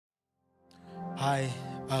Hi,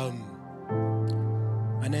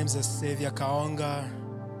 my name is Xavier Kaonga,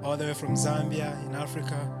 all the way from Zambia in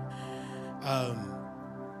Africa.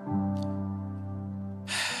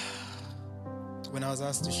 When I was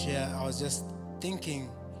asked to share, I was just thinking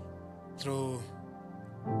through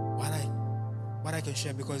what I can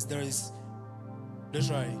share, because there is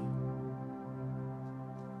literally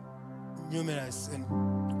numerous and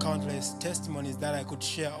countless testimonies that I could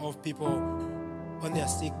share of people on their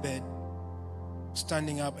sick bed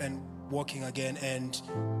standing up and walking again, and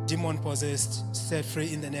demon possessed, set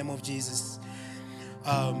free in the name of Jesus.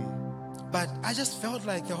 But I just felt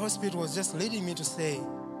like the Holy Spirit was just leading me to say,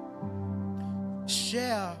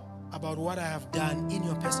 share about what I have done in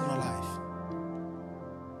your personal life.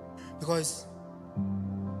 Because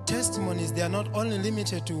testimonies, they are not only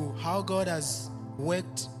limited to how God has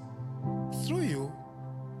worked through you,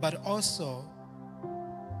 but also,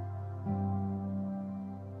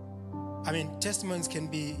 testimonies can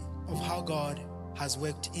be of how God has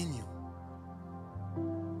worked in you.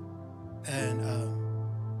 And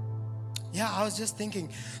I was just thinking,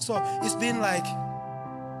 so it's been like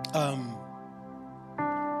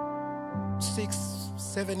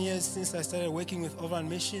 6-7 years since I started working with Overland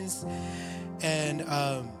Missions. And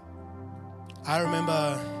I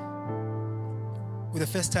remember with the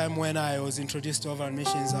first time when I was introduced to Overland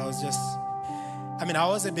Missions, I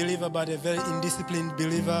was a believer, but a very indisciplined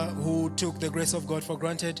believer who took the grace of God for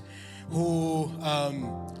granted, who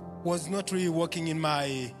was not really walking in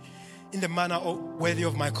the manner worthy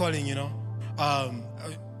of my calling,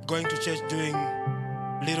 going to church, doing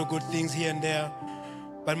little good things here and there,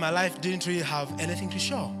 but my life didn't really have anything to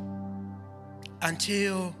show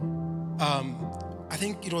until I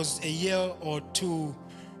think it was a year or two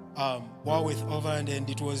while with Overland, and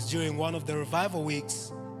it was during one of the revival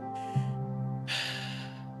weeks.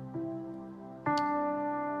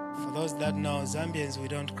 For those that know, Zambians, we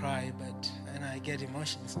don't cry, and I get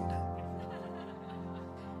emotional sometimes.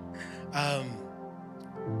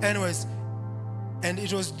 Anyways, and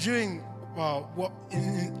it was during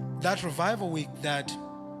in that revival week that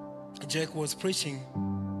Jake was preaching,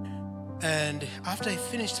 and after he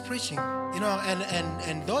finished preaching,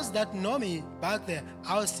 and those that know me back there,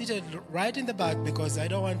 I was seated right in the back because I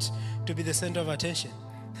don't want to be the center of attention.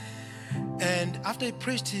 And after he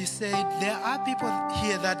preached, he said, there are people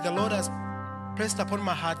here that the Lord has pressed upon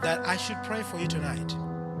my heart that I should pray for you tonight.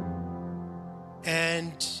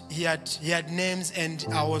 And he had names, and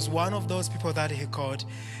I was one of those people that he called.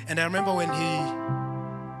 And I remember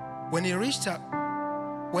when he reached up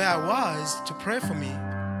where I was to pray for me,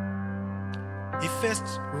 he first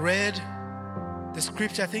read the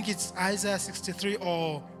scripture. I think it's Isaiah 63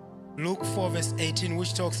 or Luke 4 verse 18,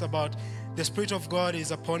 which talks about the Spirit of God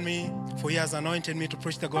is upon me, for he has anointed me to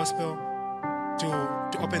preach the gospel,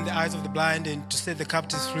 to open the eyes of the blind, and to set the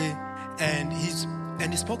captives free. And he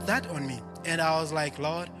spoke that on me. And I was like,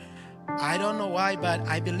 Lord, I don't know why, but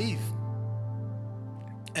I believe.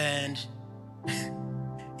 And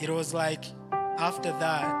it was like, after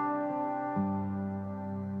that,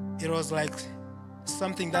 it was like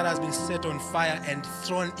something that has been set on fire and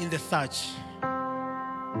thrown in the thatch.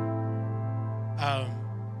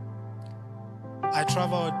 I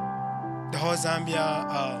traveled the whole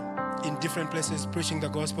Zambia in different places preaching the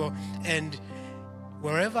gospel, and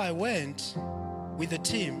wherever I went with the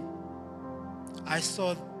team, I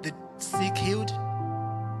saw the sick healed,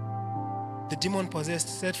 the demon possessed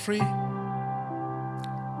set free,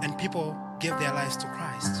 and people gave their lives to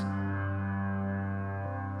Christ.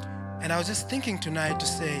 And I was just thinking tonight to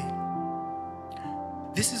say,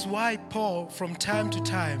 this is why Paul, from time to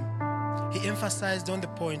time, he emphasized on the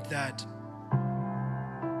point that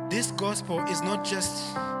this gospel is not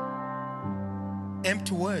just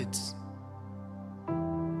empty words,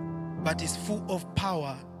 but is full of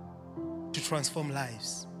power to transform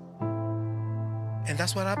lives. And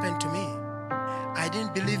that's what happened to me. I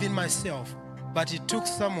didn't believe in myself, but it took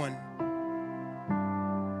someone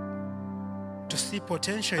to see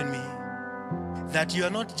potential in me, that you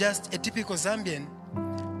are not just a typical Zambian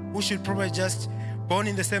who should probably just born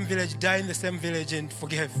in the same village, die in the same village, and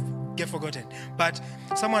get forgotten. But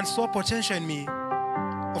someone saw potential in me,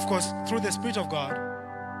 of course, through the Spirit of God,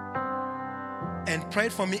 and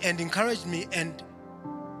prayed for me and encouraged me, and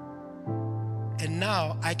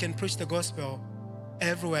now I can preach the gospel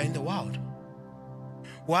everywhere in the world.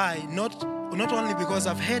 Why? Not only because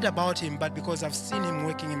I've heard about him, but because I've seen him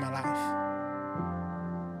working in my life.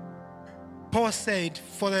 Paul said,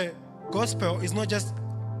 for the gospel is not just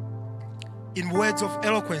in words of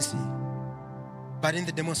eloquence, but in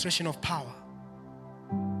the demonstration of power.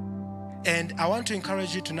 And I want to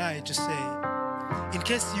encourage you tonight to say, in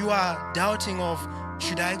case you are doubting of,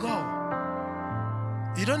 should I go?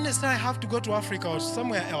 You don't necessarily have to go to Africa or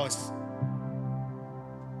somewhere else.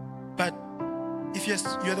 But if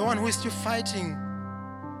you're the one who is still fighting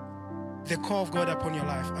the call of God upon your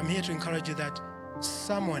life, I'm here to encourage you that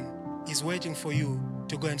someone is waiting for you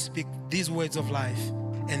to go and speak these words of life,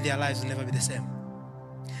 and their lives will never be the same.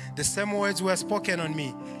 The same words were spoken on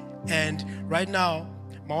me. And right now,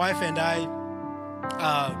 my wife and I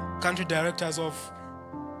are country directors of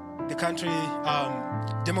the country,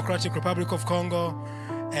 Democratic Republic of Congo,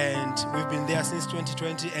 and we've been there since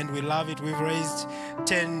 2020, and we love it. We've raised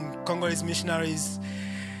 10 Congolese missionaries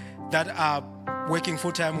that are working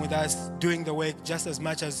full-time with us, doing the work just as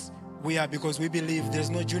much as we are, because we believe there's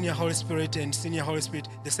no junior Holy Spirit and senior Holy Spirit.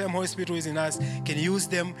 The same Holy Spirit who is in us can use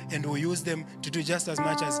them, and will use them to do just as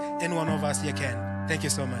much as any one of us here can. Thank you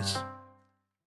so much.